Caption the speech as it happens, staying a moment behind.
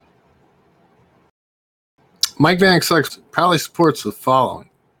Mike Vanek proudly supports the following.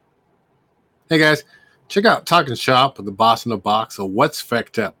 Hey guys, check out Talking Shop with the Boss in the Box, a What's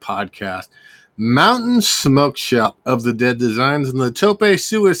Fecked Up podcast, Mountain Smoke Shop of the Dead Designs, and the Tope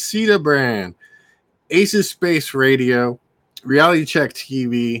Suicida brand, Aces Space Radio, Reality Check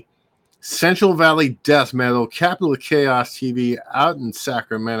TV, Central Valley Death Metal, Capital Chaos TV out in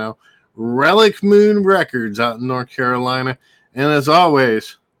Sacramento, Relic Moon Records out in North Carolina, and as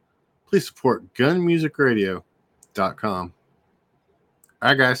always, please support gunmusicradio.com. All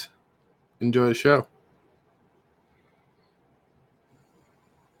right, guys, enjoy the show.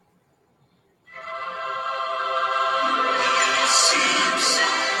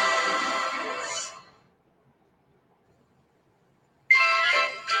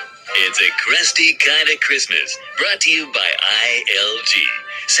 It's a crusty kind of Christmas, brought to you by ILG,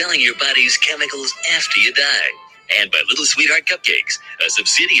 selling your body's chemicals after you die, and by Little Sweetheart Cupcakes, a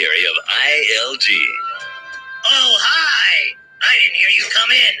subsidiary of ILG. Oh, hi! I didn't hear you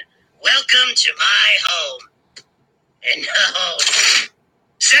come in. Welcome to my home. And no.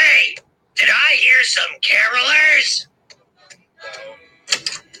 Say, did I hear some carolers?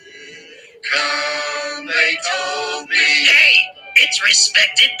 Come, they told me. Hey, it's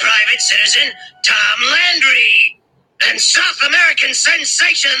respected private citizen Tom Landry and South American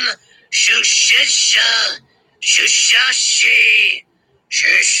sensation Shushisha Shushashi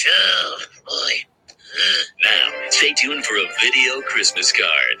Shusha. Boy. Now, stay tuned for a video Christmas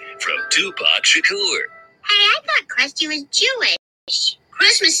card from Tupac Shakur. Hey, I thought Krusty was Jewish.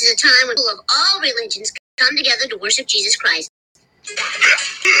 Christmas is a time when people of all religions come together to worship Jesus Christ.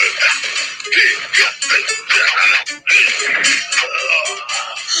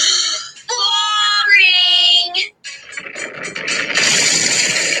 Boring!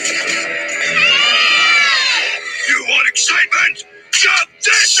 You want excitement? Shove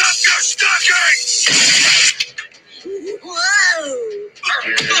this up your stocking! Whoa!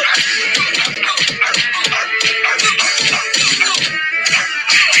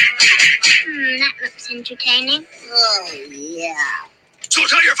 That looks entertaining. Oh, yeah. So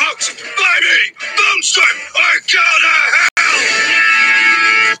tell your folks, buy me, Boomstorm, or go to hell!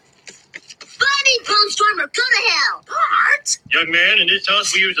 Buy me, Boomstorm, or go to hell! Bart! Young man, in this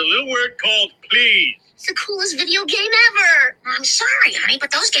house we use a little word called please. It's the coolest video game ever. I'm sorry, honey, but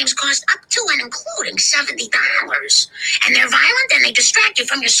those games cost up to and including $70. And they're violent and they distract you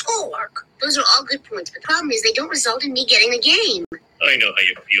from your schoolwork. Those are all good points. The problem is they don't result in me getting the game. I know how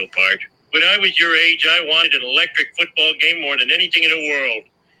you feel, Bart. When I was your age, I wanted an electric football game more than anything in the world.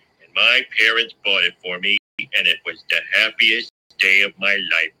 And my parents bought it for me, and it was the happiest day of my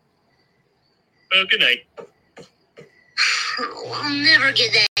life. Well, good night. Oh, I'll never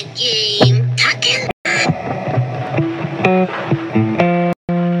get that game. Tuckin'.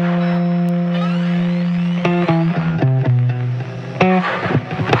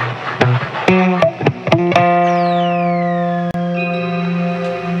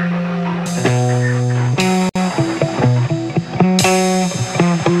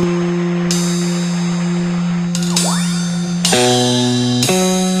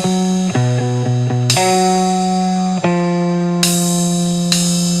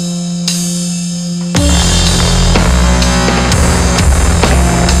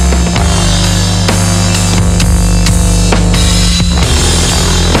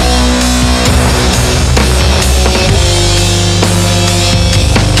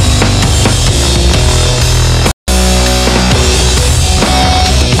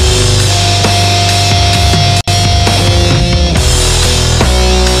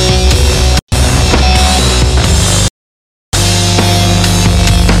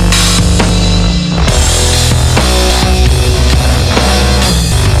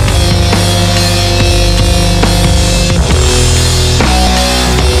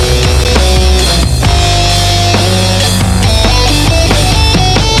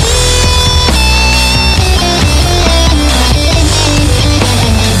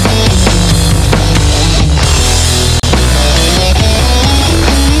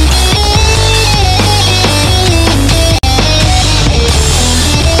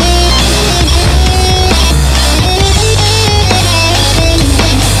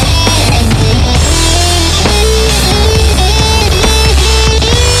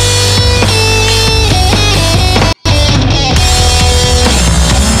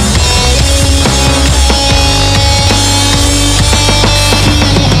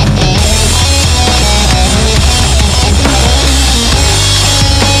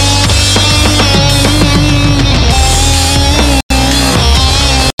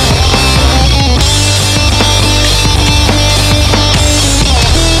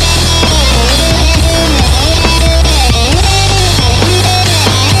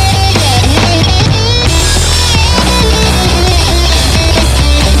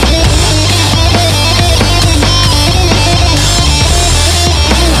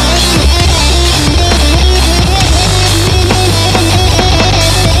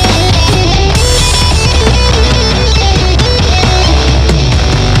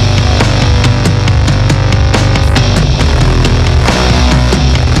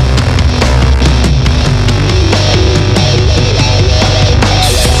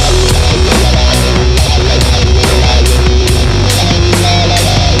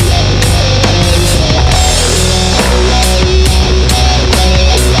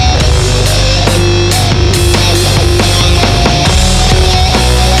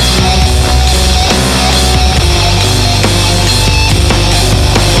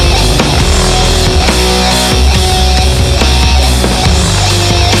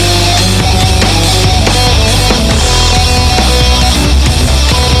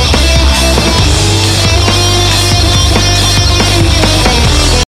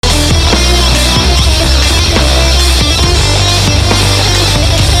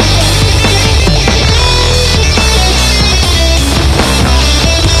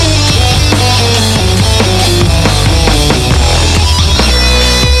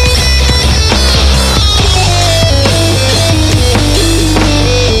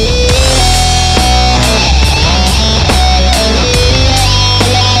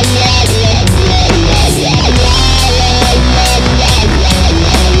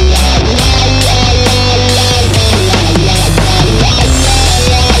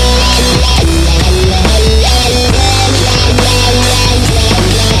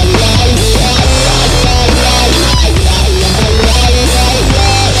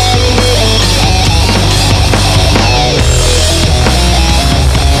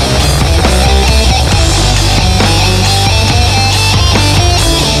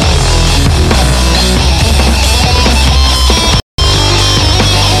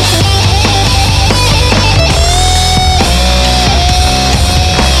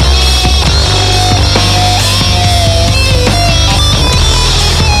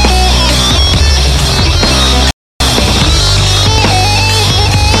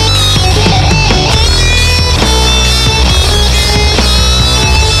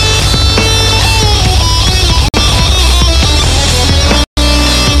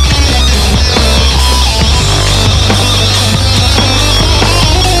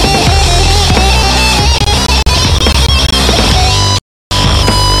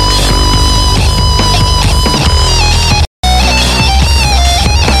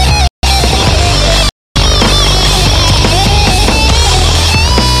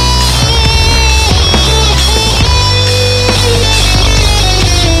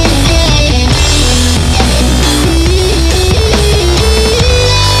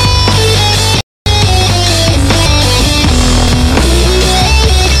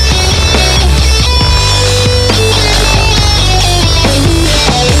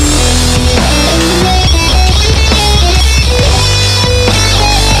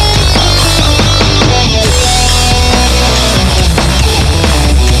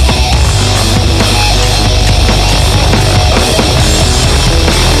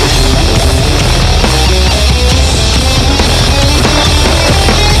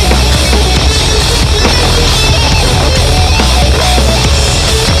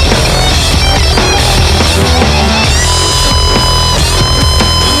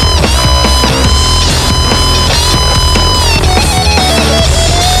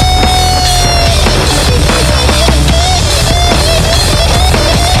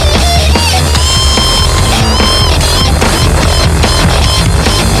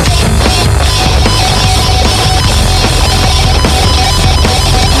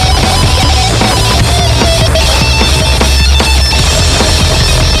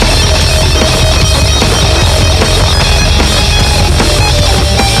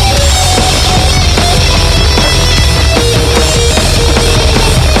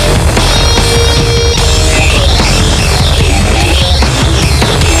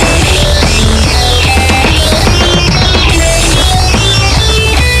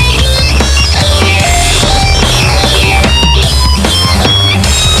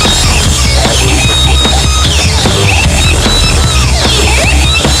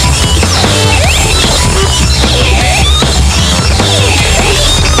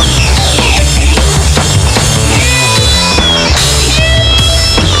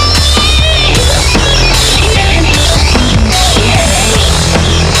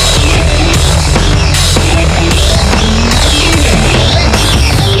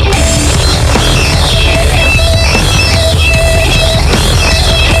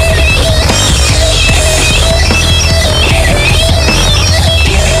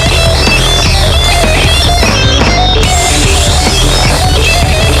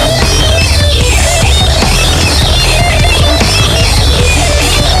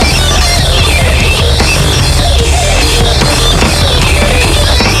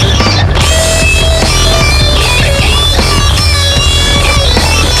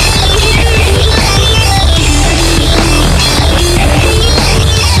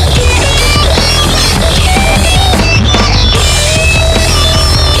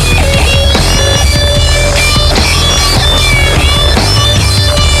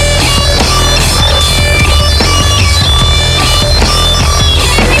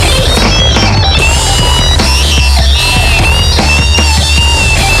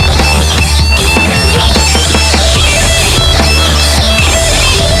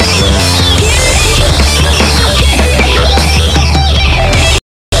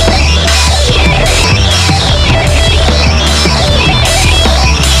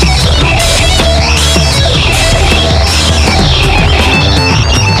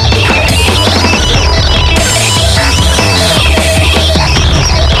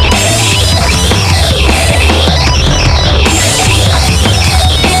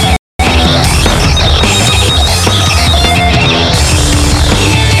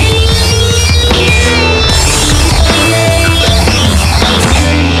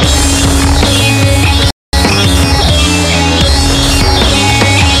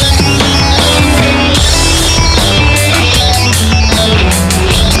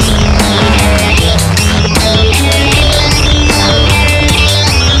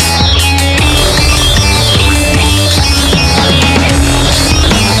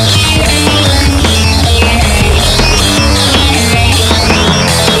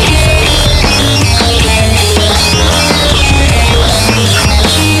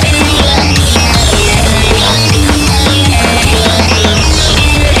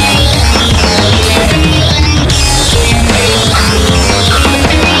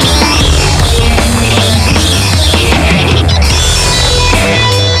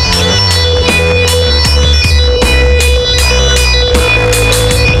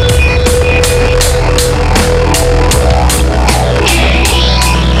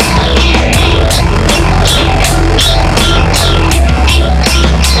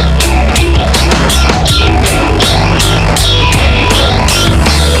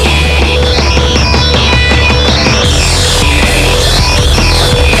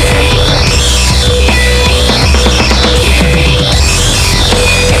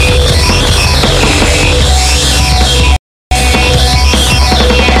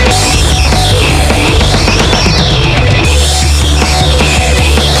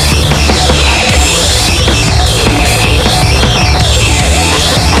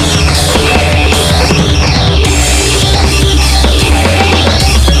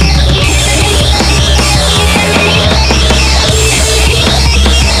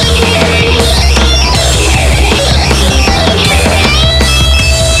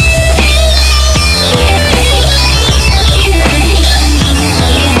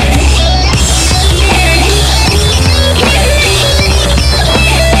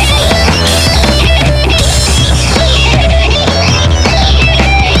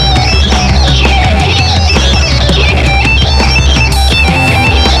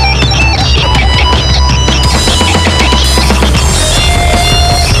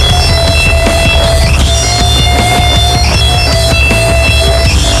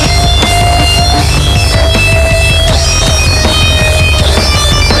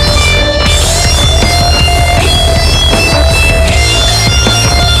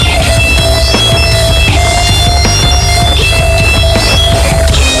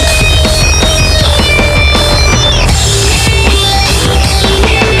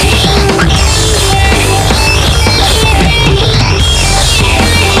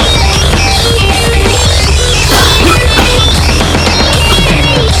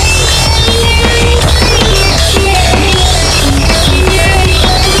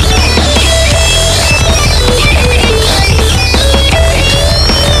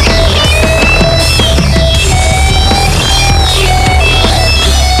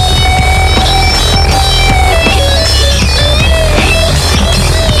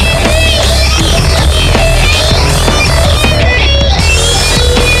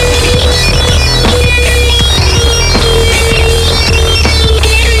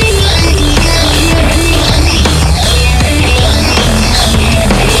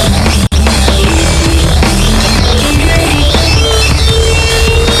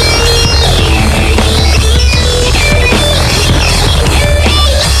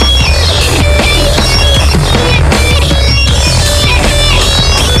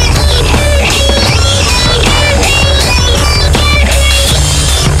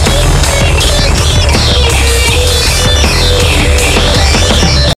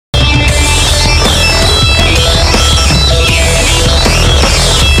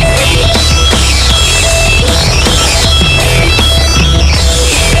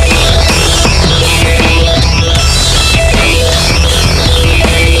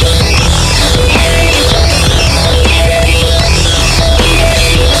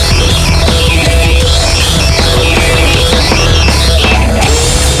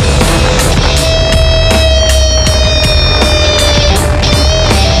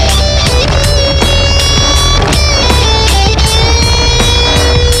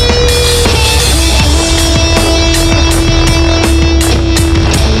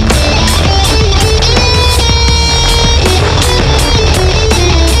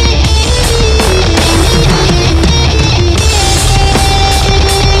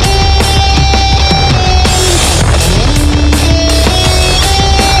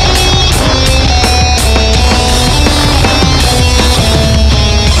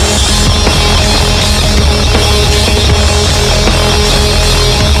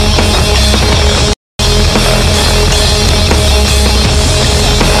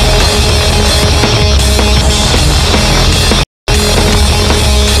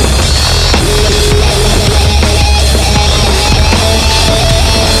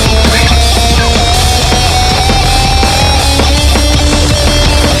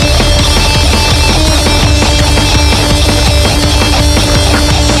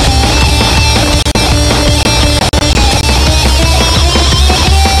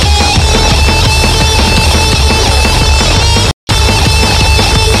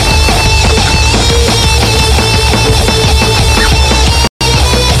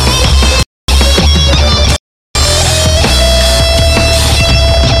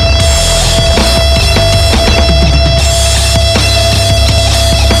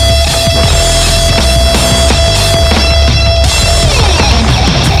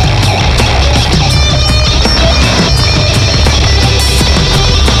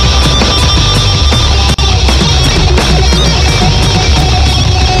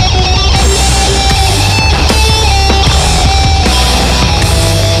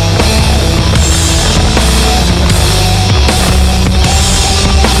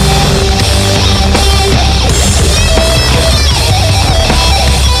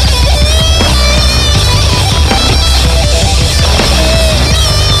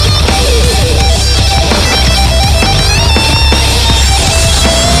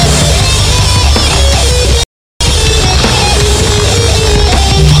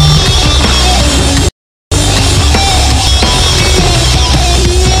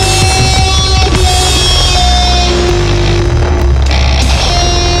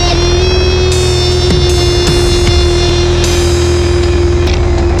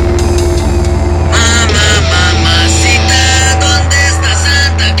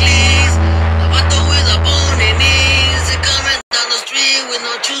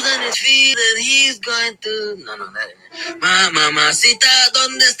 Mamacita,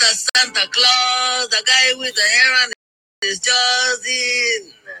 ¿dónde está Santa Claus? The guy with the hair on his jaws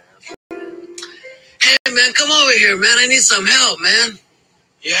in. Hey, man, come over here, man. I need some help, man.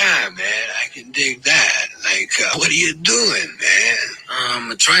 Yeah, man, I can dig that. Like, what are you doing, man?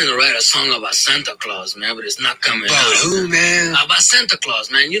 I'm trying to write a song about Santa Claus, man, but it's not coming About out. who, man? About Santa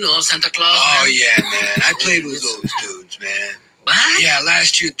Claus, man. You know Santa Claus, Oh, man? yeah, man. I played with those dudes, man. What? Yeah,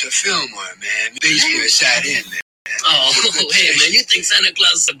 last year at the Fillmore, man. Basement sat in, man. Oh, hey, man, you think Santa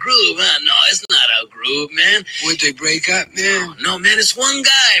Claus is a groove, huh? No, it's not a groove, man. Would they break up, man? Oh, no, man, it's one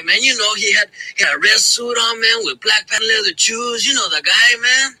guy, man. You know, he had a red suit on, man, with black patent leather shoes. You know the guy,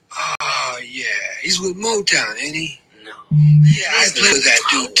 man? Oh, yeah. He's with Motown, ain't he? No. Yeah, I played with that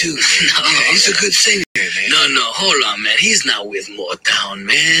dude, too. No. Yeah, he's a good singer, man. No, hold on, man. He's not with Motown,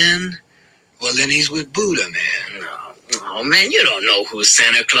 man. Well, then he's with Buddha, man. No, man, you don't know who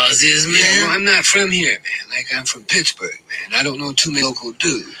Santa Claus is, man. Yeah, well, I'm not from here, man. Like, I'm from Pittsburgh, man. I don't know too many local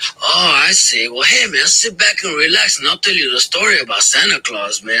dudes. Oh, I see. Well, hey, man, sit back and relax, and I'll tell you the story about Santa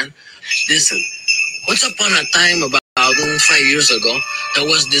Claus, man. Listen, once upon a time, about 5 years ago, there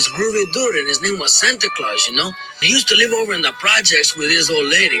was this groovy dude, and his name was Santa Claus, you know? He used to live over in the projects with his old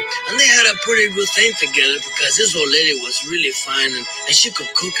lady, and they had a pretty good thing together because his old lady was really fine, and she could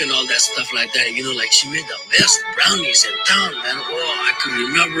cook and all that stuff like that, you know, like she made the best brownies in town, man. Oh, I could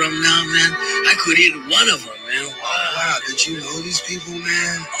remember them now, man. I could eat one of them, man. Wow, did you know these people,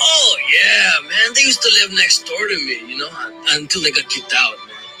 man? Oh, yeah, man. They used to live next door to me, you know, until they got kicked out, man.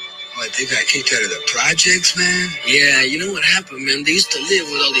 What, they got kicked out of the projects, man? Yeah, you know what happened, man? They used to live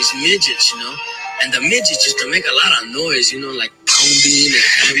with all these midgets, you know? And the midgets used to make a lot of noise, you know, like pounding and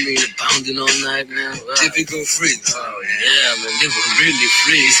hammering and pounding all night, man. Wow. Typical freaks. Oh, yeah, man. They were really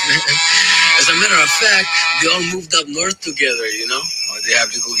freaks, man. As a matter of fact, they all moved up north together, you know? Oh, they have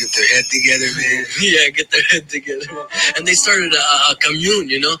to go get their head together, man? Yeah, get their head together. And they started a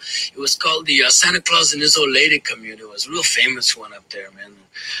commune, you know? It was called the Santa Claus and His Old Lady commune. It was a real famous one up there, man.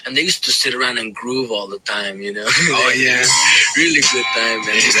 And they used to sit around and groove all the time, you know? Oh, yeah? Really good time,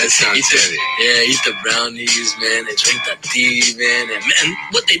 man. Hey, that sounds heavy. Yeah, eat the brownies, man, and drink the tea, man. And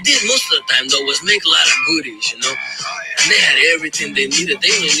what they did most of the time, though, was make a lot of goodies, you know? Oh, yeah. And they had everything they needed.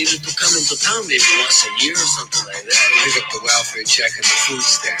 They only needed to come into town maybe once a year or something like that. Pick up the welfare check and the food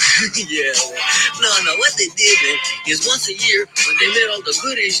stamp. Yeah, man. No, what they did, man, is once a year, when they made all the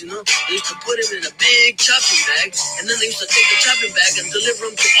goodies, you know, they used to put them in a big chopping bag, and then they used to take the chopping bag and deliver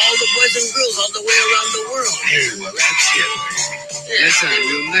them to all the boys and girls all the way around the world. Hey, well, that's it, man. Yeah. That sounds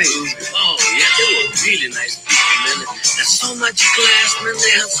real nice. Oh, yeah, they were really nice people, man. And so much class, man.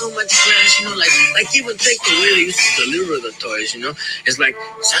 They had so much class, you know, like even take the way they used to deliver the toys, you know. It's like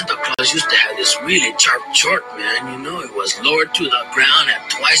Santa Claus used to have this really sharp short, man, you know. It was lowered to the ground, had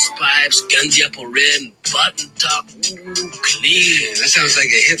twice pipes, gunsy apple red, button top, clean. Man, that sounds like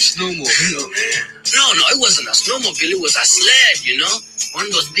a hip snowmobile, man. No, it wasn't a snowmobile. It was a sled, you know. One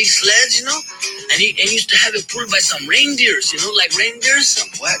of those big sleds, you know. And he used to have it pulled by some reindeers, you know, like reindeers. Some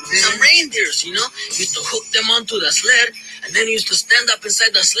what, man? Some reindeers, you know. He used to hook them onto the sled, and then he used to stand up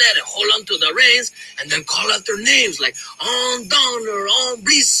inside the sled and hold onto the reins, and then call out their names, like on Donner, on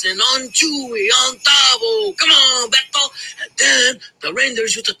Blitzen, on Chewy, on Tavo, come on, Beto. And then the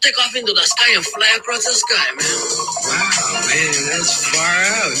reindeers used to take off into the sky and fly across the sky, man. Wow, man, that's far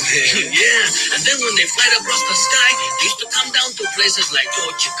out, man. Yeah, and then when they fly across the sky, they used to come down to places like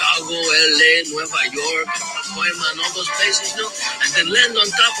Chicago, LA, Nueva York, Pacoima, and all those places, you know, and then land on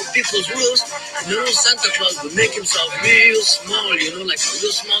top of people's roofs. And you know, Santa Claus would make himself real small, you know, like a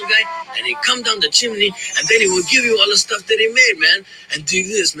real small guy, and he'd come down the chimney, and then he would give you all the stuff that he made, man. And dig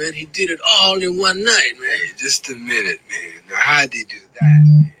this, man, he did it all in one night, man. Hey, just a minute, man. Now, how'd he do that,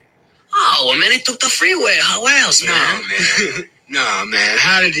 man? Oh, well, man, he took the freeway. How else, man? No, man. No, man.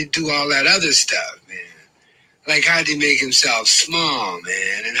 How did he do all that other stuff, man? Like, how'd he make himself small,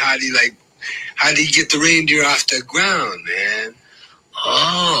 man? And how'd he get the reindeer off the ground, man?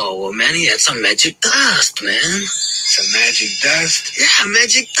 Oh, well, man, he had some magic dust, man. Some magic dust? Yeah,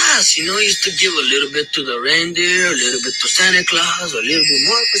 magic dust. You know, he used to give a little bit to the reindeer, a little bit to Santa Claus, a little bit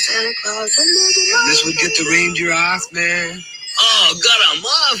more for Santa Claus. And this would get the reindeer off, man? Oh, got him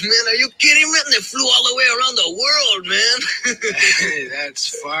off, man. Are you kidding me? And they flew all the way around the world, man. Hey,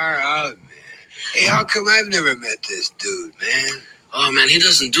 that's far out, man. Hey, how come I've never met this dude, man? Oh, man, he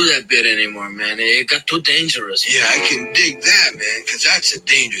doesn't do that bit anymore, man. It got too dangerous. Yeah, I can dig that, man, because that's a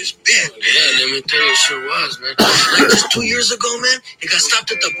dangerous bit, man. Yeah, let me tell you, it sure was, man. Like just 2 years ago, man, he got stopped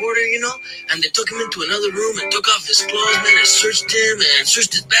at the border, and they took him into another room and took off his clothes, man, and searched him and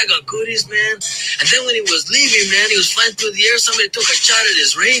searched his bag of goodies, man. And then when he was leaving, man, he was flying through the air. Somebody took a shot at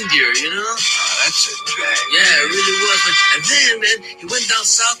his reindeer, Oh, that's a drag. Yeah, it really was, man. And then, man, he went down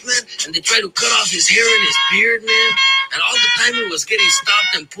south, man, and they tried to cut off his hair and his beard, man. And all the time he was getting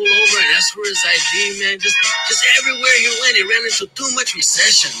stopped and pulled over and asked for his ID, man. Just everywhere he went, he ran into too much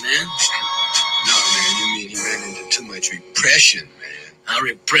recession, man. No, man, you mean he ran into too much repression, man.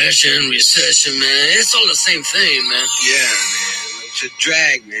 Repression, recession, man. It's all the same thing, man. Yeah, man. It's a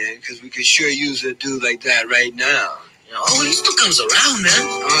drag, man, because we could sure use a dude like that right now. Oh, he still comes around, man.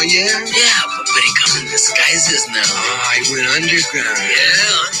 Oh, yeah? Yeah, but he comes in disguises now. Oh, he went underground.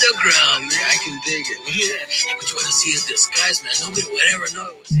 Yeah, underground, man. I can dig it. Yeah, but you want to see his disguise, man. Nobody would ever know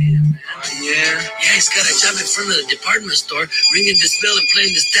it was him, man. Oh, yeah? Yeah, he's got a job in front of the department store, ringing this bell and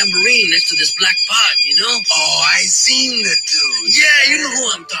playing this tambourine next to this black pot, Oh, I seen the dude. Yeah, you know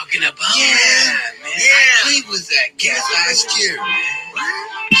who I'm talking about. Yeah, man. Yeah. I played with that kid last year, man. What?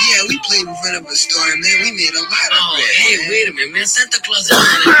 Yeah, we played in front of a store, man. We made a lot of bread. Hey, man. Wait a minute, man. Santa Claus is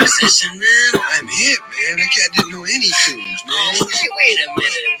not in position, man. I'm hip, man. That cat didn't know any tunes, man. Oh, hey, wait a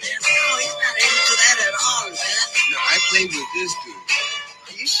minute, man. No, he's not into that at all, man. No, I played with this dude.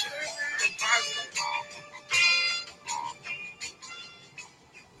 Are you sure, man? I'm positive.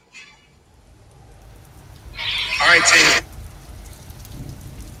 All right, Tim.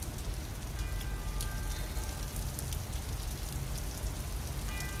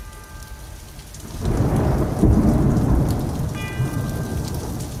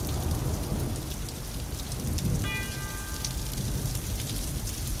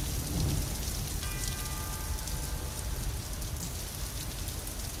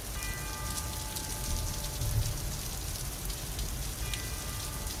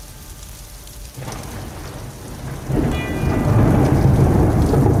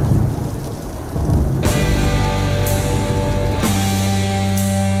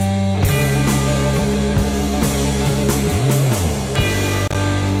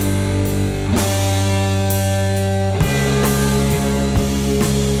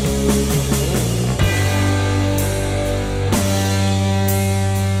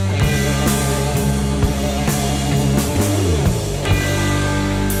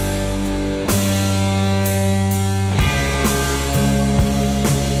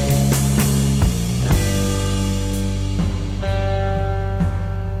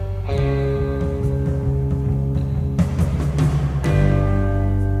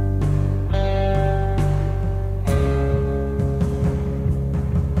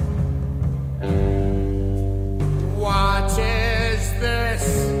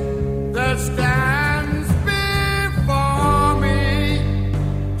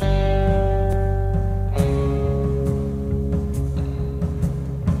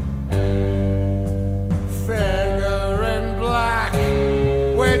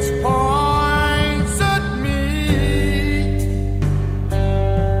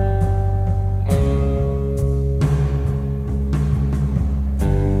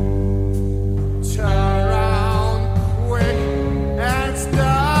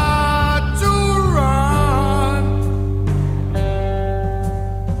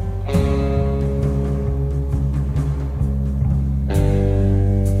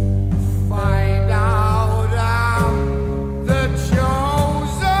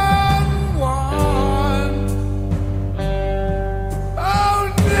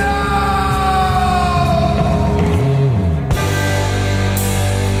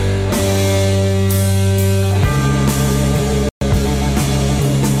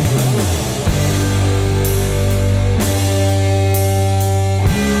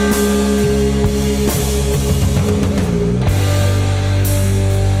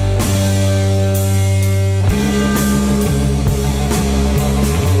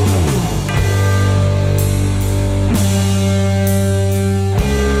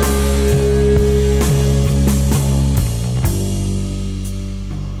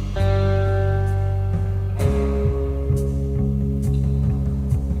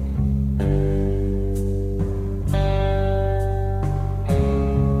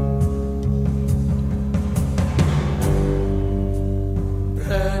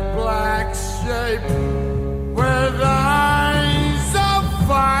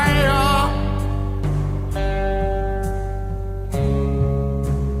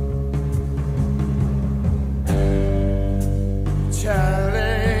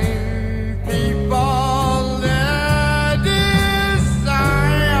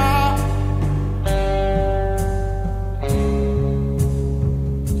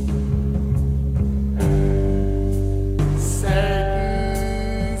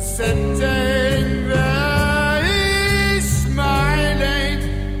 sitting there, he's smiling.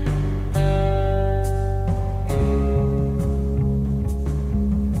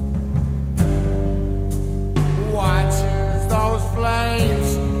 Watches those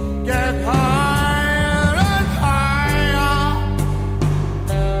flames get higher and higher.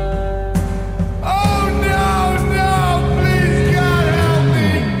 Oh no, no, please God help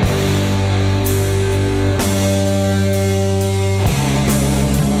me.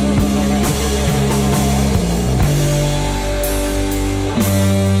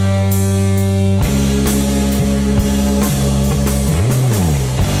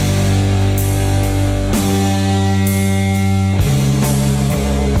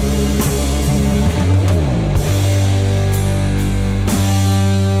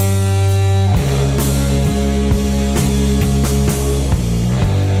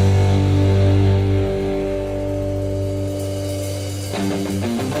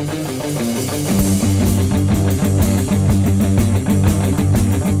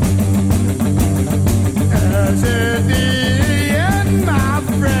 As in the end, my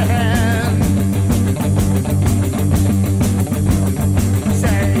friend,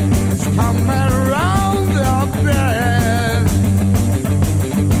 things come around the bend.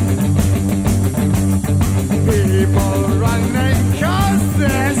 People running 'cause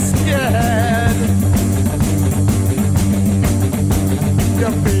they're scared.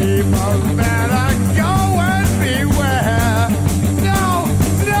 The people better go and beware. No,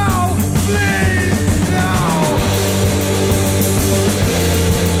 no, please, no.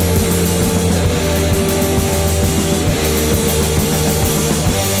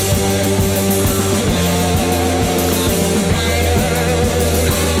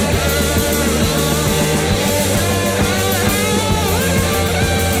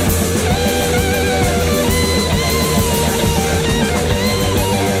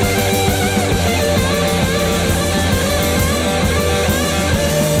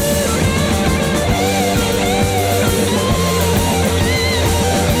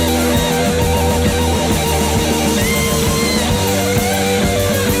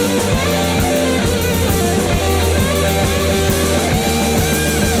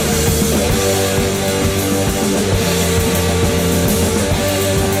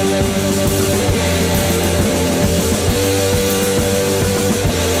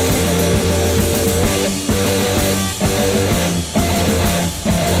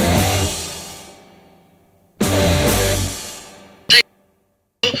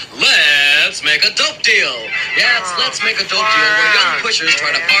 Let's make a dope deal. Yeah, it's Let's Make a Dope Deal, where young pushers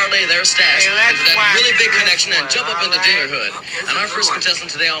try to parlay their stash into that really big connection and jump up into dealerhood. And our first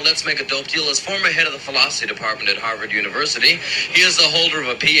contestant today on Let's Make a Dope Deal is former head of the philosophy department at Harvard University. He is the holder of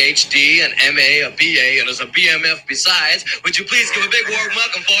a PhD, an MA, a BA, and is a BMF besides. Would you please give a big warm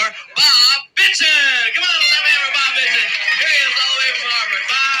welcome for Bob Bitchin? Come on, let's have a hand for Bob Bitchin. Here he is all the way from Harvard,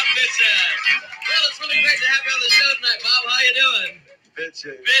 Bob Bitchin. Well, it's really great to have you on the show tonight, Bob. How you doing?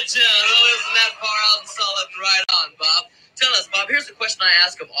 Bitchin'. Well, isn't that far out and solid and right on, Bob? Tell us, Bob, here's the question I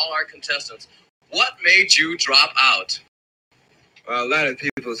ask of all our contestants. What made you drop out? Well, a lot of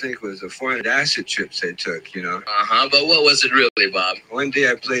people think it was the 400 acid trips they took, you know. Uh-huh, but what was it really, Bob? One day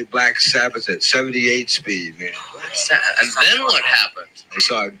I played Black Sabbath at 78 speed, man. And then what happened? I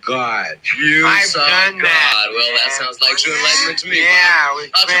saw God. You I've saw done God. that. Well, that sounds like true enlightenment to me, Yeah, Bob.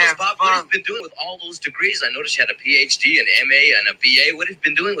 we've Tell us, been Bob, what have fun. you been doing with all those degrees? I noticed you had a PhD, an MA, and a BA. What have you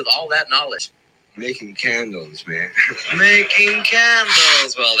been doing with all that knowledge? Making candles, man. Making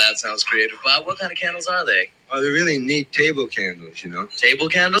candles. Well, that sounds creative, Bob. What kind of candles are they? Oh, they're really neat table candles, you know. Table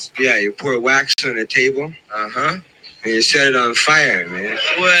candles? Yeah, you pour wax on a table Uh-huh. and you set it on fire, man.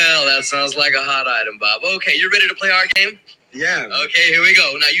 Well, that sounds like a hot item, Bob. Okay, you ready to play our game? Yeah. Man. Okay, here we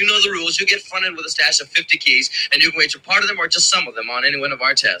go. Now, you know the rules. You get fronted with a stash of 50 keys, and you can wager part of them or just some of them on any one of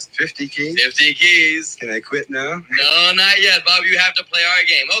our tests. 50 keys? 50 keys. Can I quit now? No, not yet, Bob. You have to play our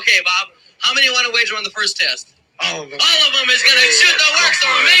game. Okay, Bob, how many want to wager on the first test? All of them. All of them is going to shoot the works. The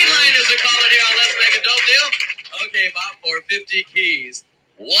main line is a call it here on Let's Make a Dope Deal. Okay, Bob, for 50 keys.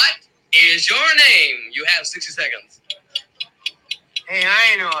 What is your name? You have 60 seconds. Hey,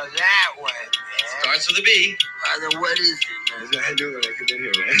 I know that one, man. Starts with a B. Father, what is it, man? I knew when I came in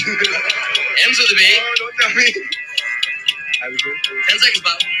here, man. Ends with a B. Oh, don't tell me. I was good. 10 seconds,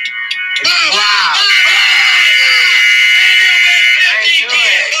 Bob. Wow.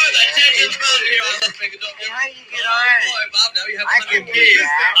 How you get on? Bob, now you have I 100 can do keys.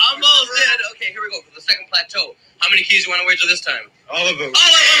 that. Almost did. Okay, here we go for the second plateau. How many keys do you want to wager this time? All of them.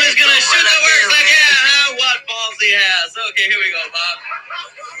 All of them is going to shoot the works like, yeah, huh? What balls he has. Okay, here we go, Bob.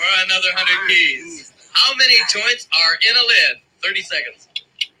 For another 100 keys. How many joints are in a lid? 30 seconds.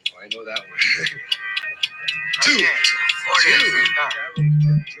 Oh, I know that one. Two. Okay. I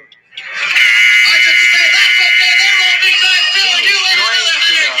just say that's okay. They're all big guys too. And you win another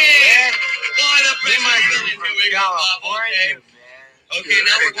 100K. Boy, the Prince Billion. Here we go, Bob. Okay. Okay,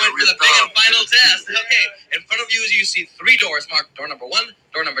 now we're going for the big and final test. Okay, in front of you, you see 3 doors marked door number 1,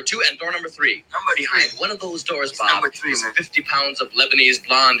 door number 2, and door number 3. Behind one of those doors, Bob, number 3, is man. 50 pounds of Lebanese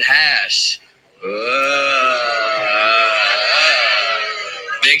blonde hash.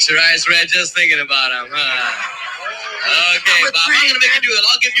 Makes your eyes red just thinking about them, huh? Okay, Number Bob, 3, I'm going to make man. you do it.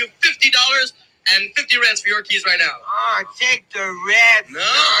 I'll give you $50 and 50 reds for your keys right now. Oh, take the red. No,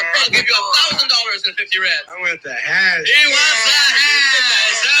 I'll give you $1,000 and 50 reds. I want the hash. He wants the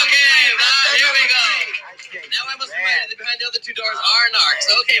hash. Okay, Bob, here we go. Now I must remind you that behind the other 2 doors are narcs.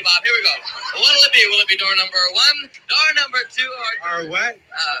 Okay, Bob, here we go. What'll it be? Will it be door number 1, door number 2, Or what?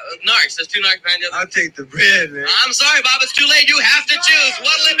 narcs? There's 2 narcs behind the other. I'll take the bread, man. I'm sorry, Bob, it's too late. You have to choose.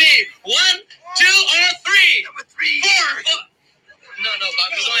 What'll it be? 1, 2, or 3? Number 3. 4. No, Bob,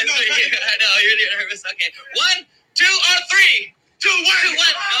 there's only 3. I know, you're nervous. Okay. 1, 2, or 3? 2, 1. 2, 1.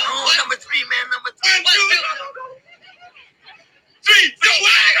 Oh, What? number 3, man. Number 3. 1, 2, 3. Go.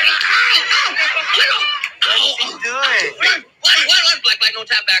 What's he doing? What? Black light, no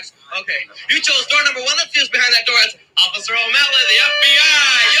tap backs. Okay. You chose door number 1. Let's see who's behind that door. It's Officer O'Malley, the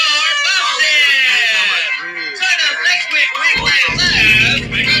FBI. You're busted. Join us next week. Let's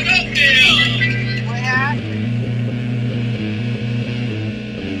make a dope deal.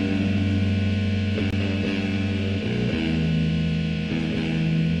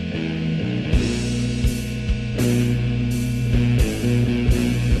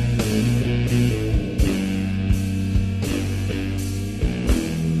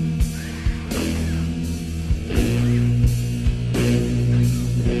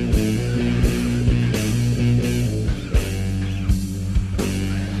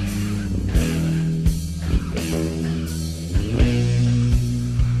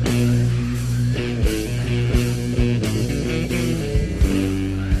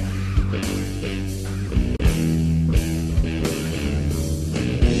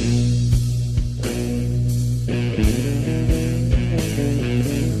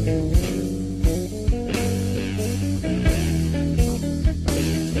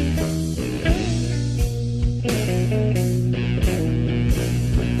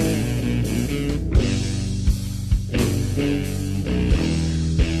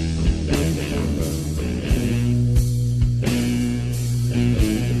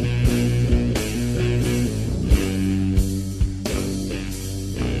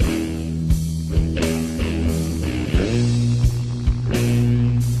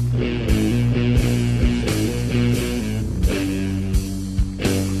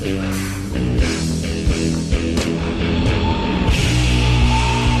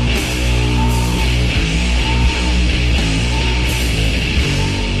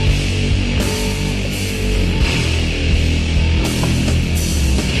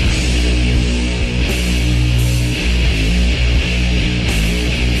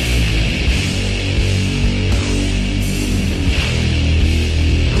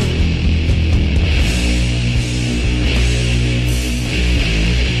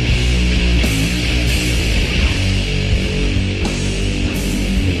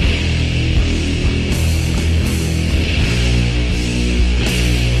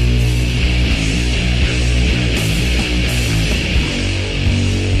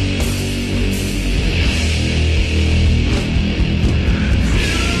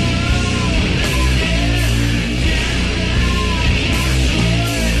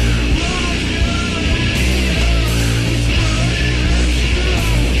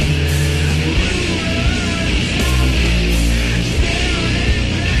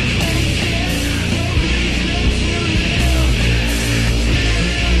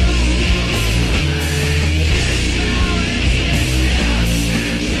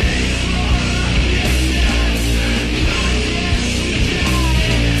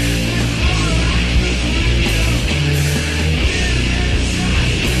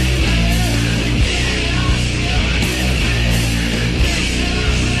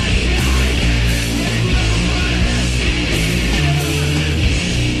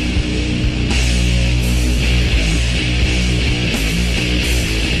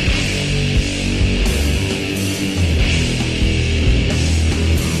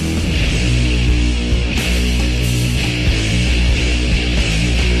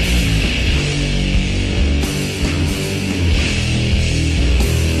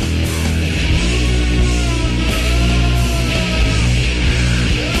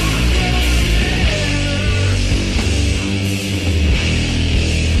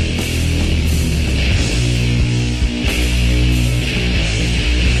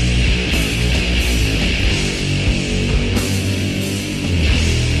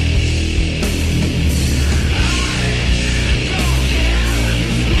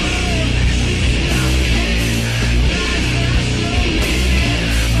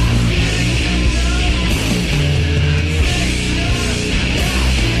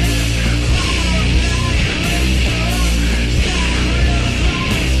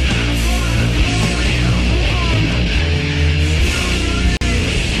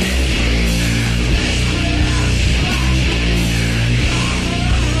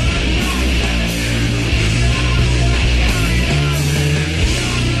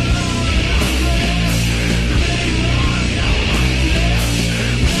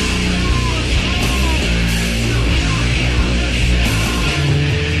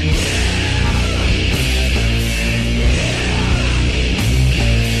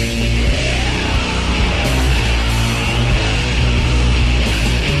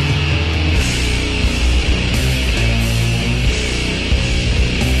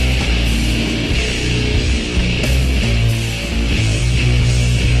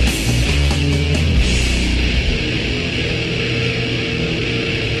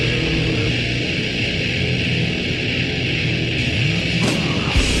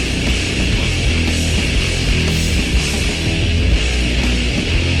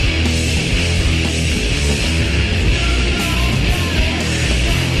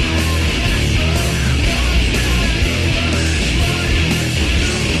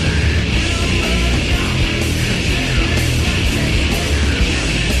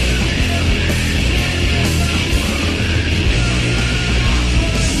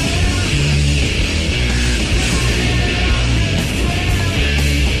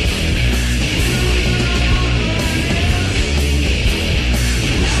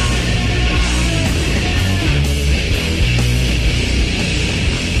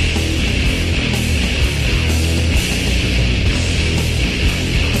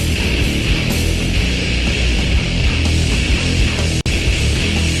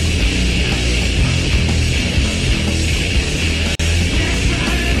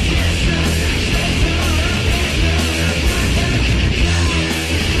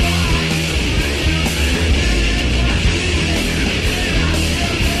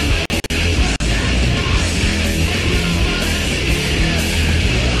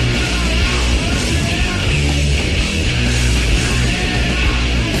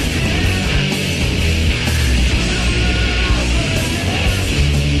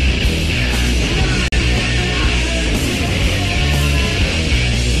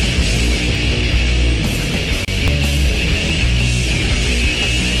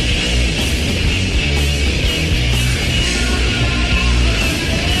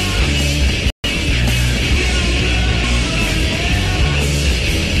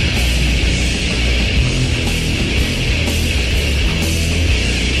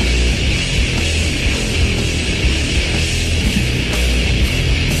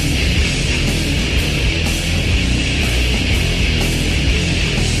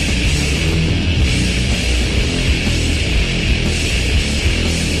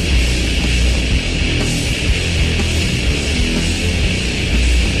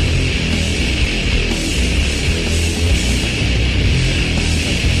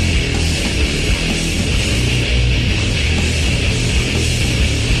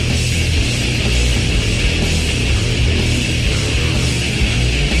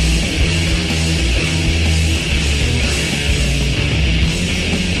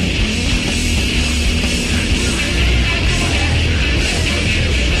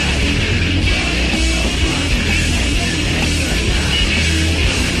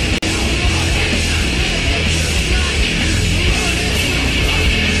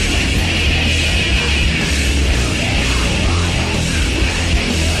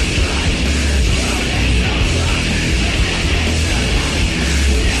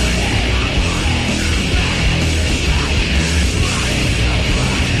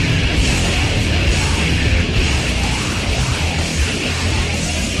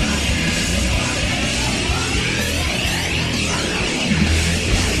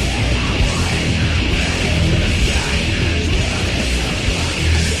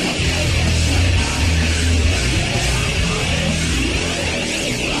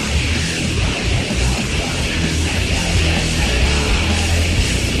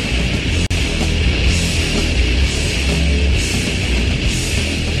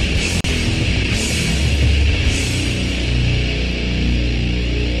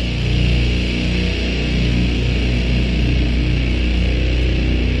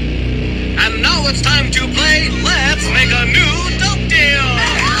 it's time to play Let's Make a New Dope Deal.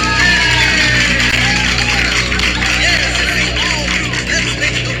 Yes, it's the all-new Let's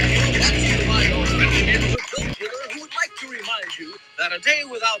Make a Dope Deal brought to you by your friendly neighborhood dope dealer who would like to remind you that a day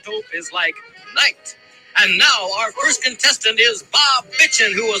without dope is like night. And now our first contestant is Bob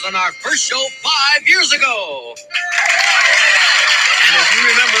Bitchin, who was on our first show 5 years ago. And if you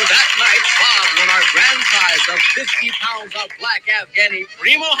remember that night, Bob won our grand prize of 50 pounds of black Afghani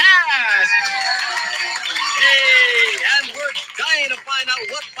Primo hash. Hey, and we're dying to find out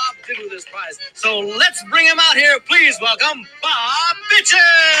what Bob did with this prize. So let's bring him out here. Please welcome Bob Bitchin.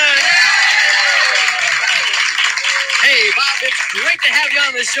 Hey, Bob, it's great to have you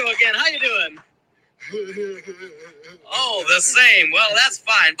on the show again. How you doing? Oh, the same. Well, that's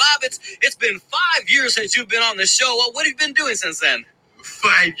fine. Bob, it's been 5 years since you've been on the show. Well, what have you been doing since then?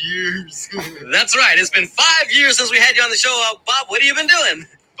 5 years. That's right. It's been 5 years since we had you on the show. Bob, what have you been doing?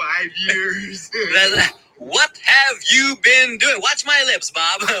 5 years. What have you been doing? Watch my lips,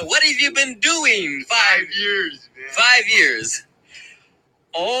 Bob. What have you been doing? 5 years, man. 5 years.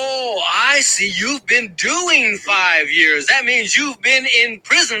 Oh, I see. You've been doing 5 years. That means you've been in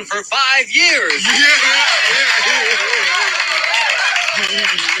prison for 5 years. Yeah,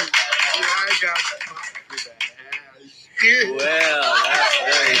 I got caught for that hash. Well, that's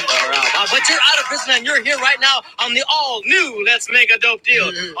very far out. But you're out of prison and you're here right now on the all-new Let's Make a Dope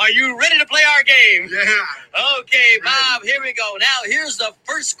Deal. Are you ready to play our game? Yeah. Okay, Bob, here we go. Now, here's the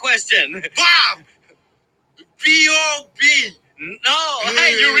first question. Bob! B.O.B. No,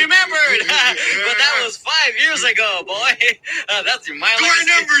 hey, you remembered. But that was 5 years ago, boy. That's your mind. Door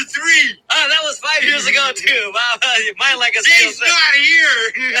number 3. That was 5 years ago, too, Bob. Mine like a Jay's steel not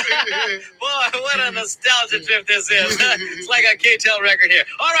here. Boy, what a nostalgia trip this is. It's like a K-Tel record here.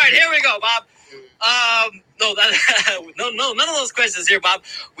 All right, here we go, Bob. No, none of those questions here, Bob.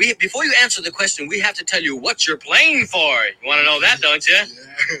 Before you answer the question, we have to tell you what you're playing for. You want to know that, don't you?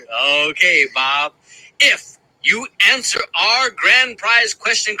 Yeah. Okay, Bob. If you answer our grand prize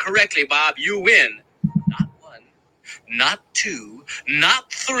question correctly, Bob, you win. Not 1, not 2,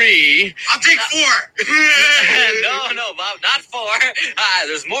 not 3. I'll take 4. No, Bob, not 4.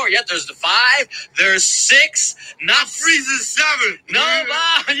 There's more yet. There's the 5. There's 6. Not Freezes 7. No,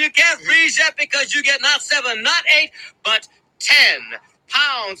 Bob, you can't freeze yet because you get not 7, not 8, but 10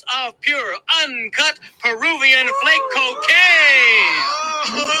 pounds of pure, uncut Peruvian flake cocaine.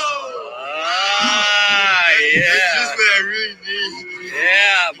 Yeah. That's just what I really need.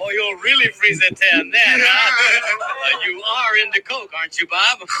 Yeah, boy, you'll really freeze at 10 then, huh? You are into coke, aren't you,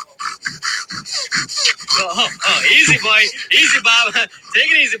 Bob? Easy, boy. Easy, Bob.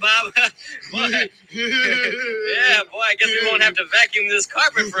 Take it easy, Bob. Boy. Yeah, boy, I guess we won't have to vacuum this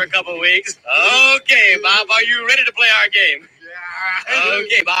carpet for a couple weeks. Okay, Bob, are you ready to play our game? Yeah.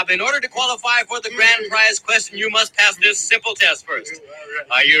 Okay, Bob, in order to qualify for the grand prize question, you must pass this simple test first.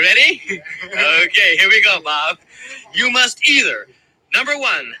 Are you ready? Okay, here we go, Bob. You must either, number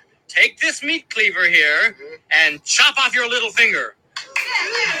 1, take this meat cleaver here and chop off your little finger.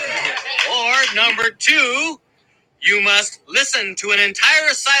 Or number 2, you must listen to an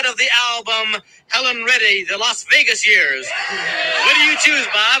entire side of the album Helen Reddy, The Las Vegas Years. What do you choose,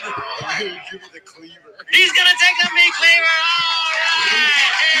 Bob? Give me the cleaver. He's gonna take the meat cleaver. All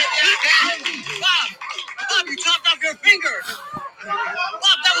right. Bob, you chopped off your finger.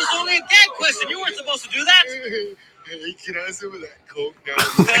 Bob, that was only a gag question. You weren't supposed to do that. Hey, can I have some of that coke now?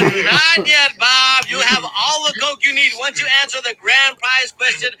 Not yet, Bob. You have all the coke you need once you answer the grand prize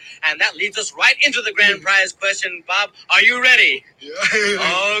question, and that leads us right into the grand prize question. Bob, are you ready?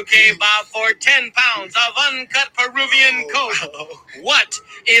 Yeah. Okay, Bob. For 10 pounds of uncut Peruvian coke, what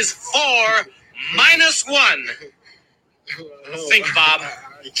is 4 minus 1? Think, Bob.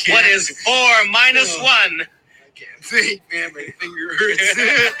 What is 4 minus 1? I can't think, man. My finger hurts.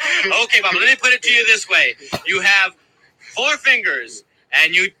 Okay, Bob, let me put it to you this way. You have 4 fingers,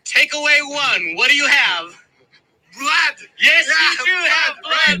 and you take away 1. What do you have? Blood. Yes, you do have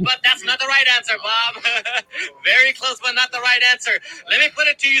blood, but that's not the right answer, Bob. Very close, but not the right answer. Let me put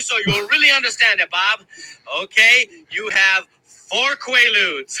it to you so you'll really understand it, Bob. Okay, you have 4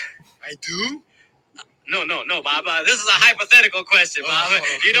 quaaludes. I do? No, Bob. This is a hypothetical question, Bob.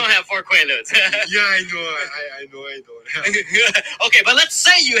 You don't have 4 quaaludes. Yeah, I know. I know I don't have. Okay, but let's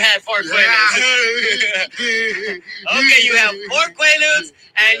say you had 4 quaaludes. Okay, you have 4 quaaludes,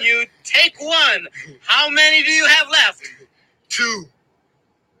 and you take 1. How many do you have left? 2.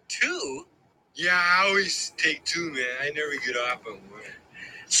 2? Yeah, I always take 2, man. I never get off on 1.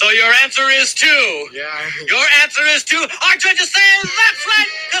 So your answer is 2. Yeah. Your answer is 2. Our judges say that's right,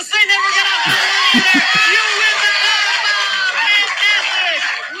 because they never get off on 1 either. You win the coke, Bob! Fantastic!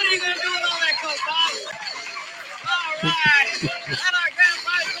 What are you going to do with all that coke,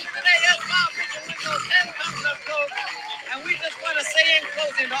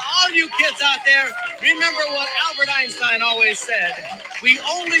 you kids out there, remember what Albert Einstein always said. We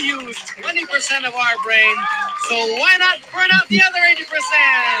only use 20% of our brain, so why not burn out the other 80%? All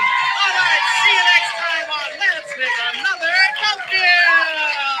right, see you next time on Let's Make Another Dope deal.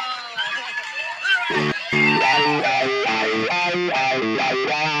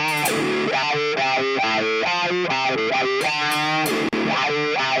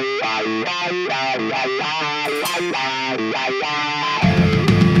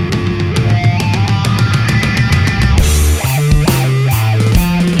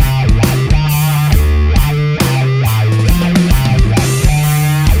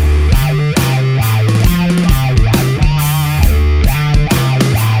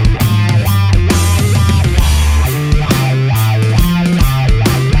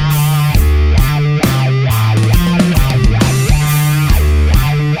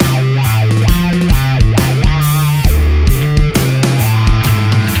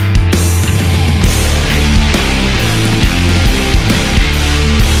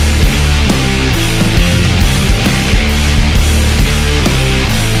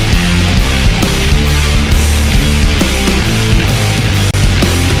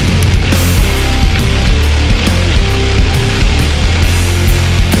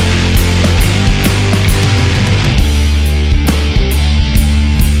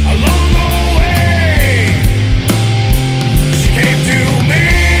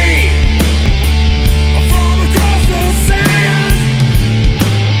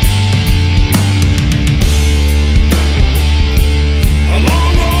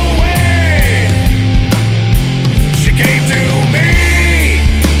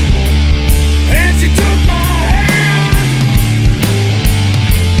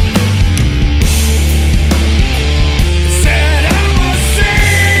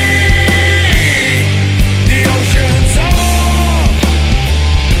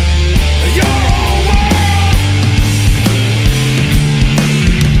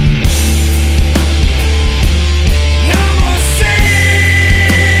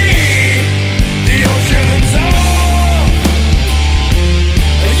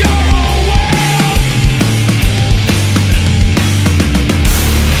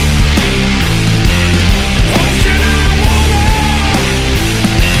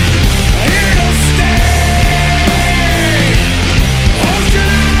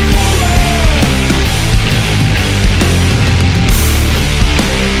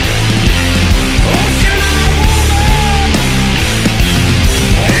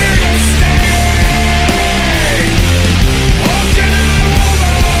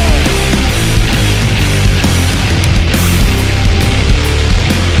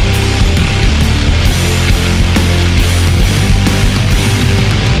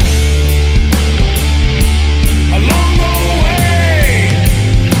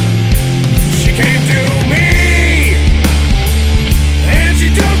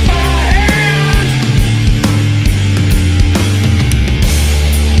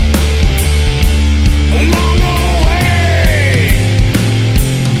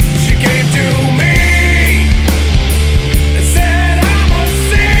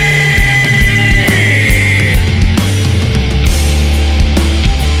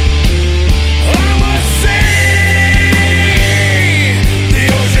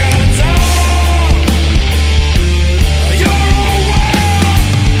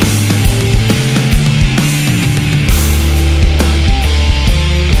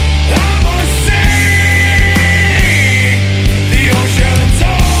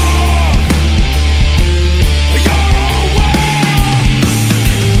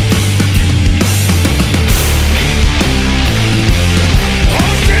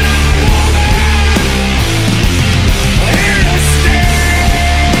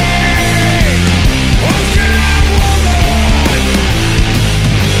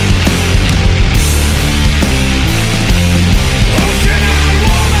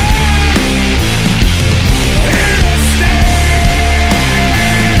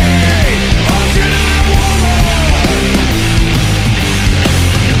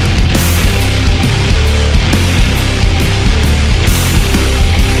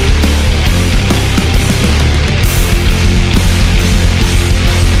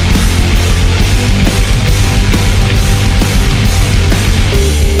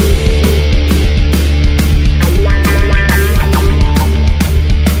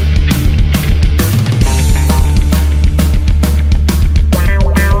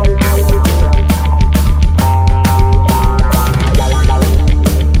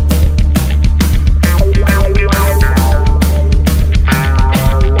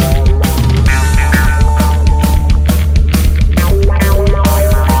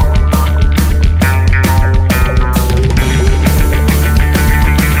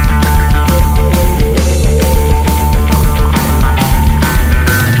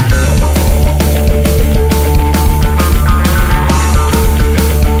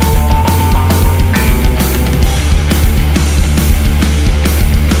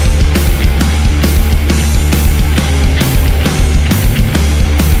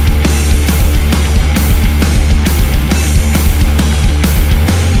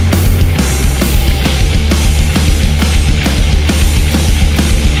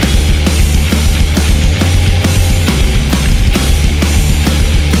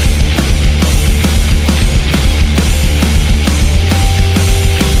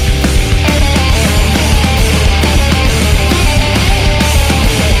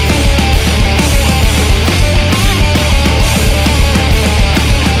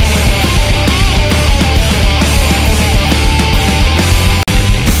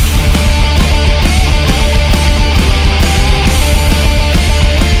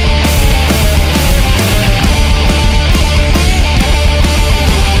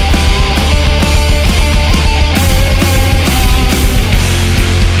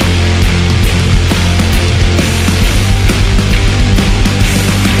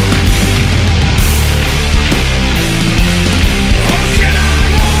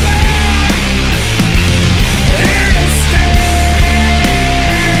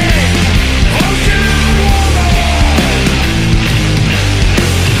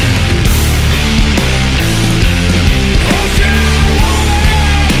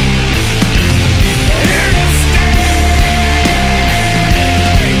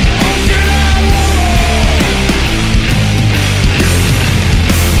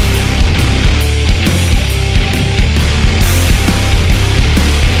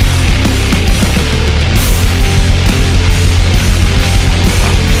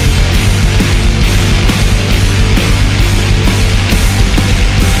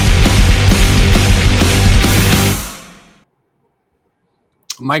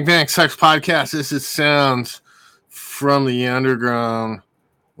 Mike Vanek Sex Podcast. This is Sounds from the Underground.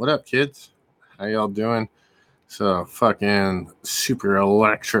 What up, kids? How y'all doing? So fucking super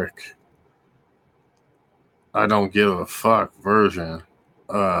electric. I don't give a fuck version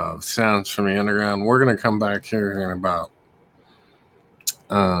of Sounds from the Underground. We're going to come back here in about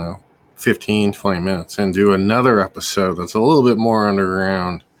 15, 20 minutes and do another episode that's a little bit more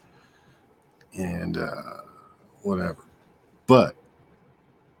underground and whatever. But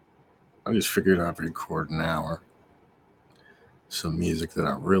I just figured I'd record an hour. Some music that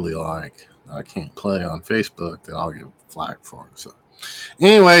I really like that I can't play on Facebook that I'll get flagged for. So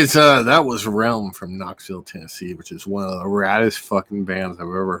anyways, that was Realm from Knoxville, Tennessee, which is one of the raddest fucking bands I've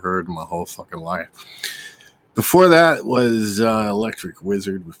ever heard in my whole fucking life. Before that was Electric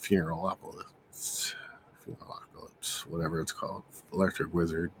Wizard with Funeralopolis, whatever it's called, Electric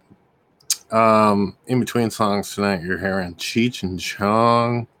Wizard. In between songs tonight, you're hearing Cheech and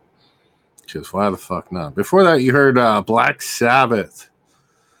Chong. Just why the fuck not? Before that, you heard Black Sabbath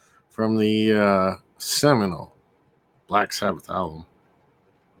from the seminal Black Sabbath album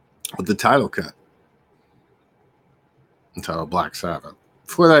with the title cut entitled Black Sabbath.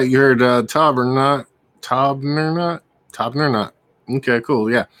 Before that, you heard Tobner Not. Okay,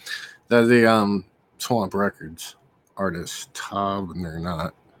 cool. Yeah, that's the Swamp Records artist Tobner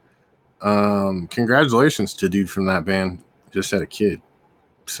Not. Congratulations to dude from that band. Just had a kid,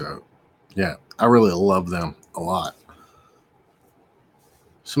 so yeah, I really love them a lot.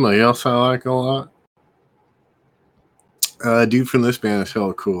 Somebody else I like a lot. Dude from this band is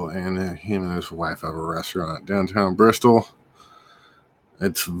hella cool, and him and his wife have a restaurant downtown Bristol.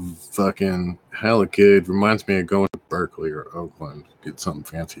 It's fucking hella good. Reminds me of going to Berkeley or Oakland, get something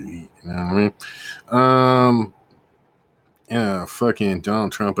fancy to eat. You know what I mean? Yeah, fucking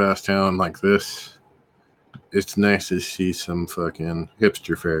Donald Trump ass town like this. It's nice to see some fucking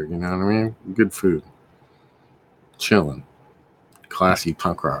hipster fare. You know what I mean? Good food, chilling, classy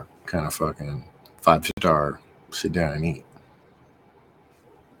punk rock kind of fucking 5-star. Sit down and eat.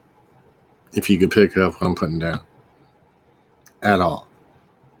 If you could pick up what I'm putting down at all.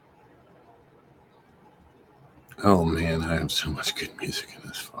 Oh man, I have so much good music in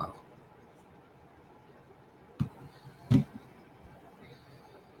this file.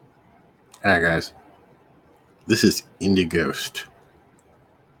 Alright guys, this is Indie Ghost,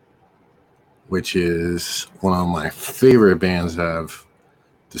 which is one of my favorite bands I've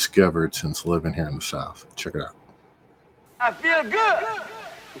discovered since living here in the South. Check it out. I feel good.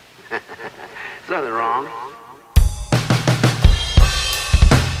 There's nothing wrong.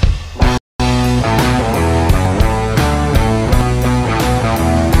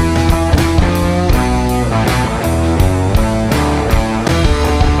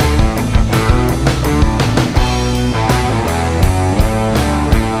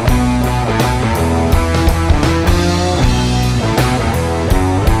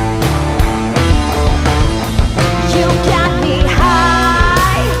 You got me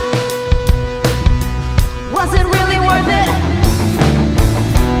high.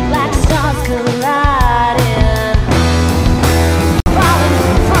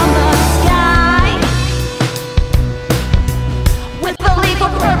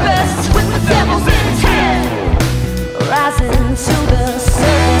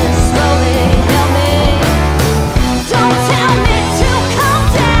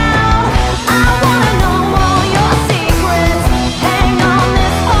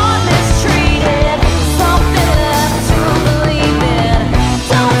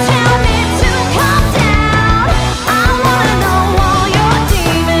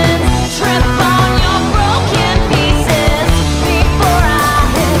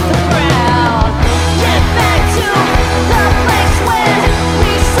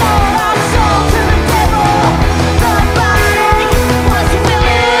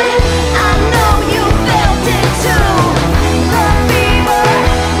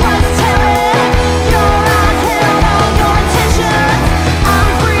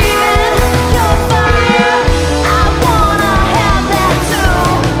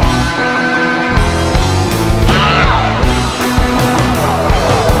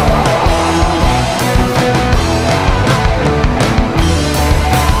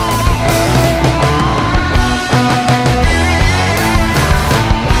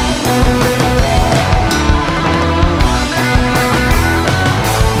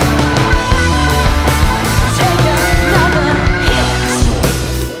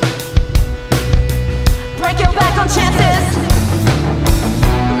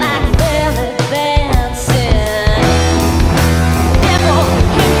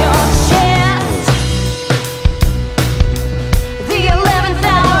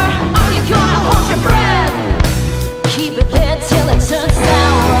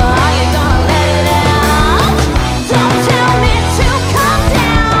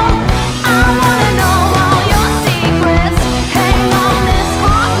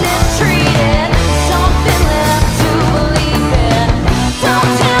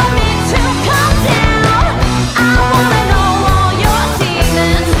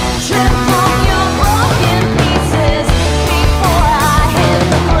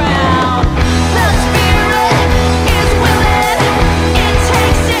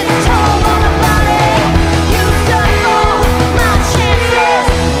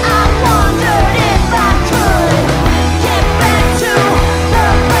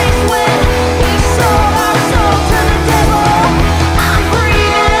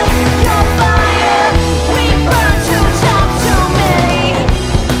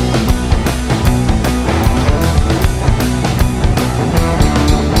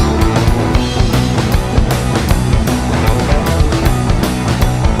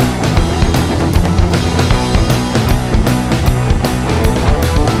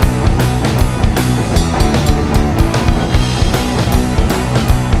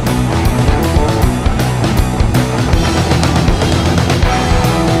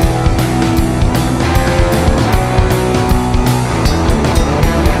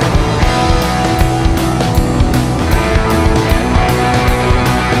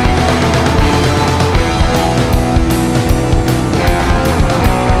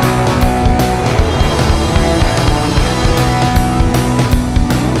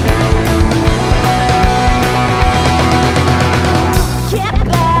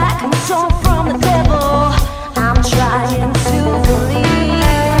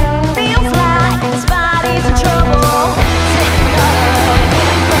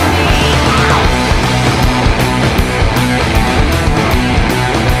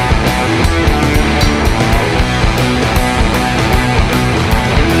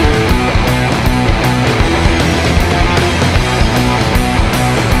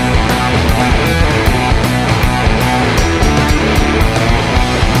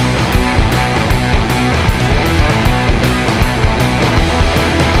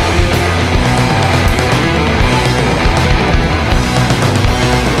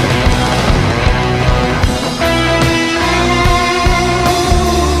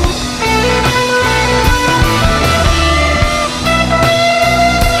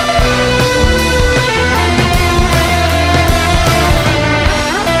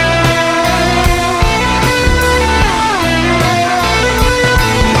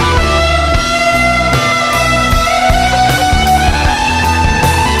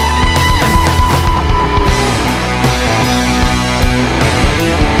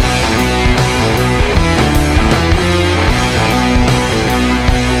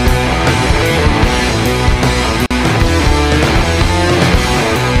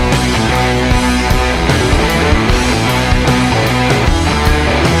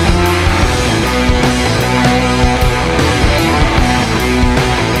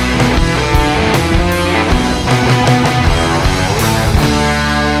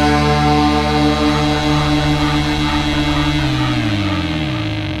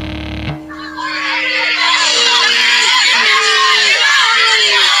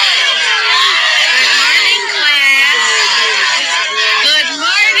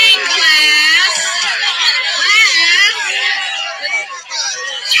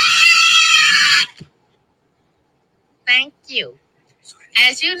 Thank you.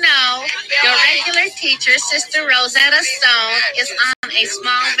 As you know, your regular teacher, Sister Rosetta Stone, is on a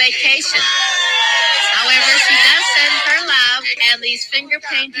small vacation. However, she does send her love and these finger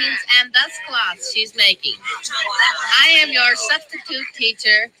paintings and dust cloths she's making. I am your substitute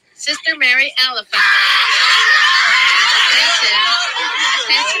teacher, Sister Mary Elephant.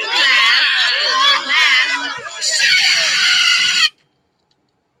 Attention, class.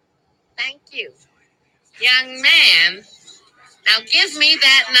 Thank you. Young man, now give me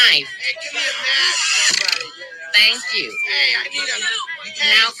that knife. Thank you.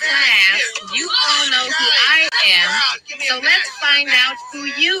 Now, class, you all know who I am, so let's find out who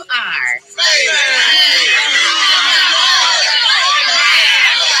you are.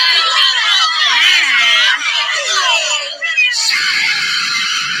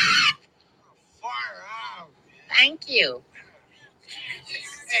 Thank you.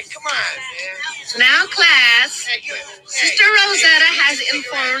 Hey, come on, man. Now, class, Sister Rosetta has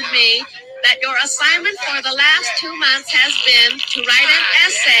informed me that your assignment for the last 2 months has been to write an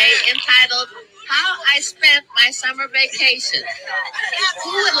essay entitled How I Spent My Summer Vacation.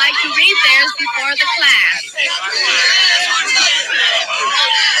 Who would like to read theirs before the class?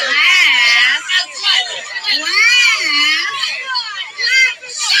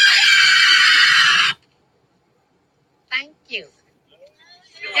 Thank you.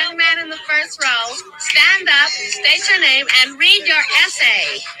 Young man in the first row, stand up, state your name, and read your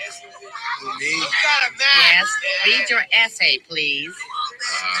essay. Me? Yes, read your essay, please.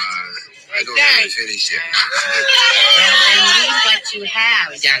 I don't have it finished yet. Well, then read what you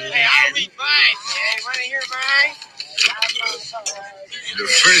have, young man. I'll read mine. Hey, want to hear mine? The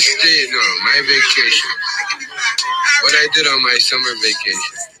first day, my vacation. What I did on my summer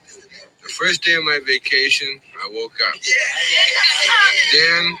vacation. The first day of my vacation, I woke up.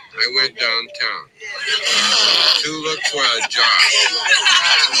 Then I went downtown to look for a job.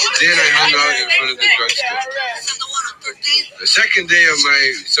 Then I hung out in front of the drugstore. The second day of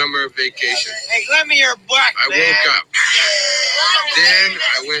my summer vacation, Hey, let me your butt, I woke up. Then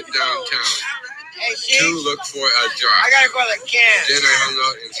I went downtown Hey, to look for a job. I gotta go to the can. Then I hung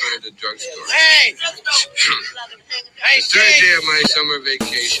out in front of the drugstore. Hey! Hey, The third day of my summer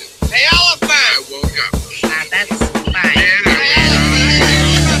vacation, Hey, Elephant! I woke up. That's fine. Then I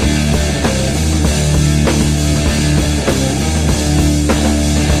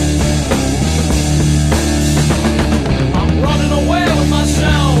I'm running away with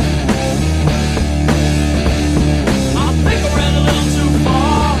myself. I think I ran a little too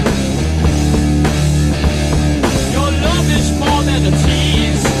far. Your love is more than a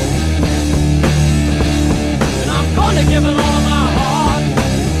tease, and I'm gonna give it all my heart.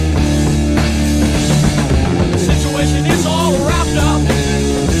 The situation is all wrapped up.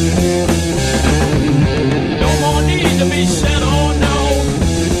 No more need to be said, oh no.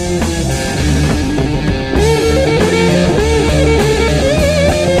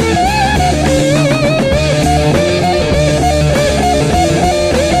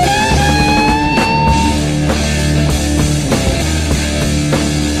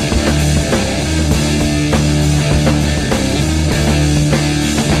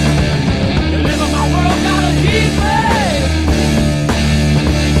 You live in my world, gotta keep me.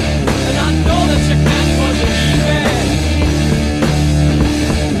 And I know that you can't believe it.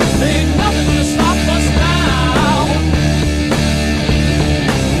 There ain't nothing gonna stop us now.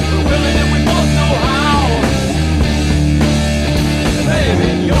 We're willing and we both know how. Baby,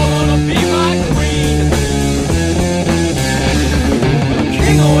 you're gonna be my queen. The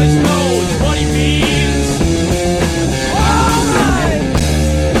king always knows what he means. Alright.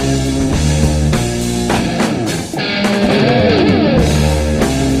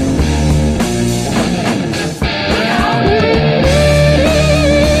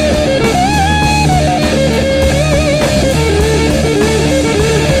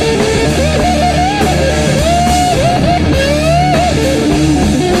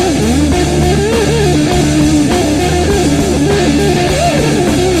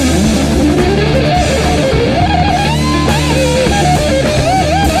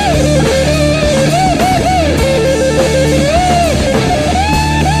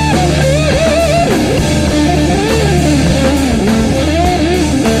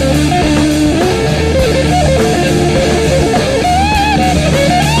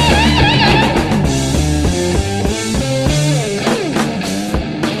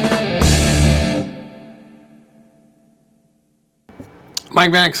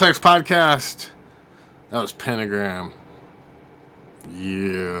 Mike Vanek Sex Podcast. That was Pentagram.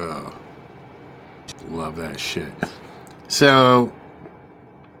 Yeah. Love that shit. So,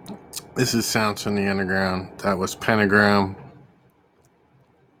 This is Sounds from the Underground. That was Pentagram,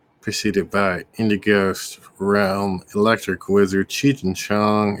 preceded by Indighost, Realm, Electric Wizard, Cheech and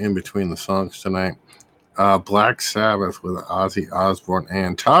Chong in between the songs tonight. Black Sabbath with Ozzy Osbourne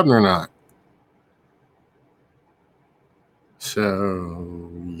and Todd Not.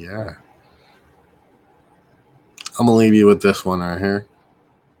 So, yeah. I'm going to leave you with this one right here.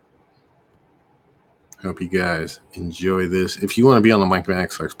 Hope you guys enjoy this. If you want to be on the Mike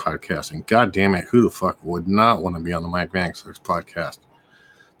Vanek Sucks podcast, and god damn it, who the fuck would not want to be on the Mike Vanek Sucks podcast?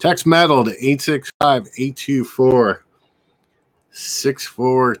 Text metal to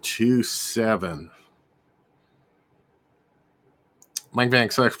 865-824-6427. Mike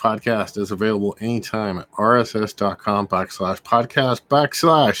Vanek Sucks podcast is available anytime at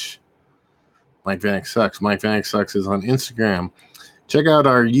rss.com/podcast/ Mike Vanek Sucks. Mike Vanek Sucks is on Instagram. Check out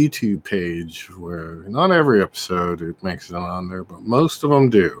our YouTube page where not every episode it makes it on there, but most of them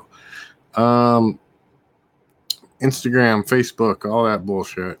do. Instagram, Facebook, all that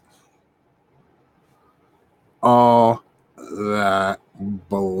bullshit. All that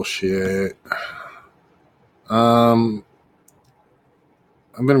bullshit. I've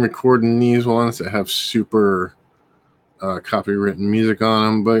been recording these ones that have super copywritten music on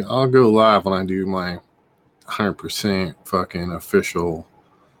them, but I'll go live when I do my 100% fucking official,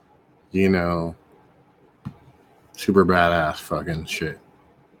 super badass fucking shit.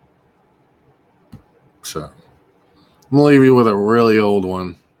 So, I'm gonna leave you with a really old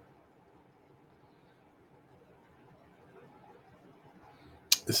one.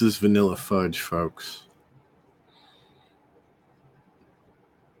 This is Vanilla Fudge, folks.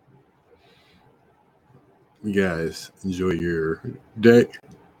 You guys enjoy your day,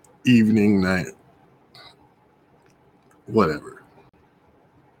 evening, night, whatever.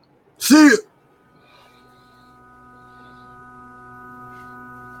 See ya!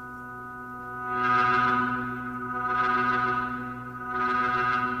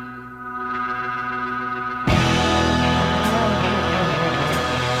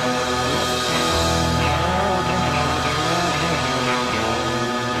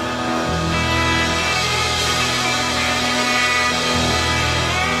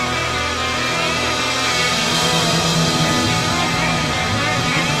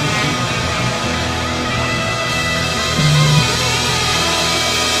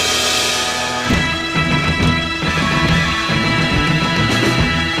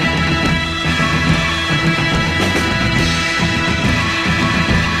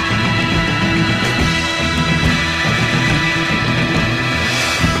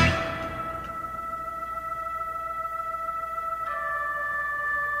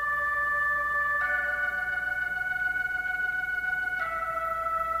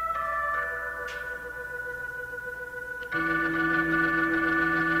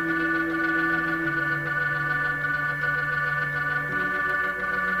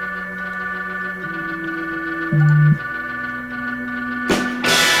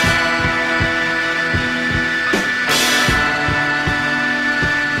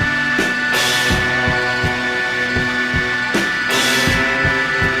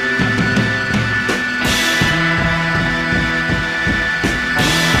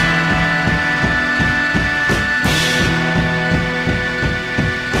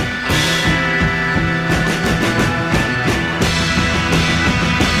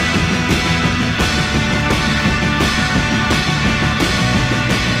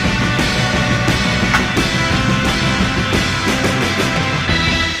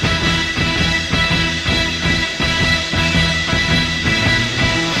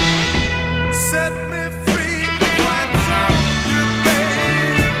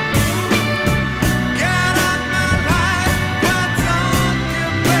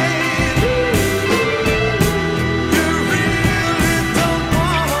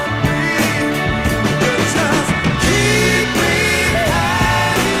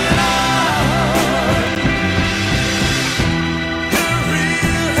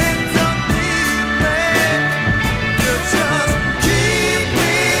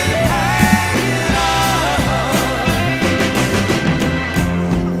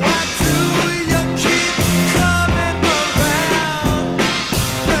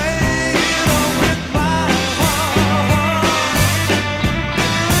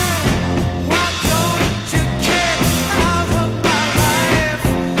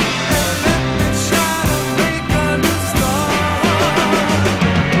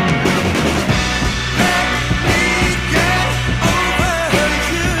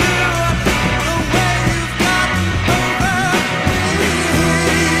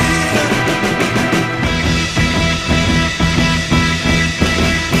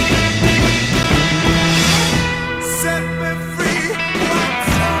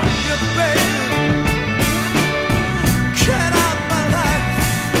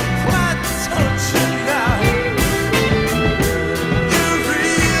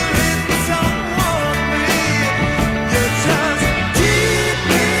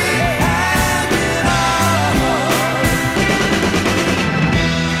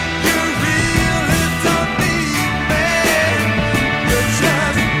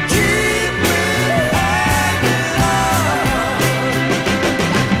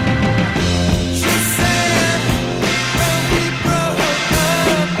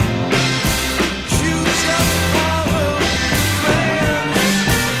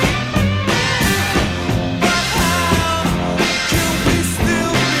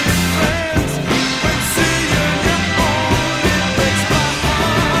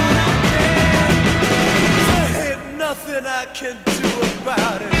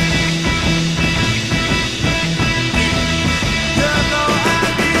 about it.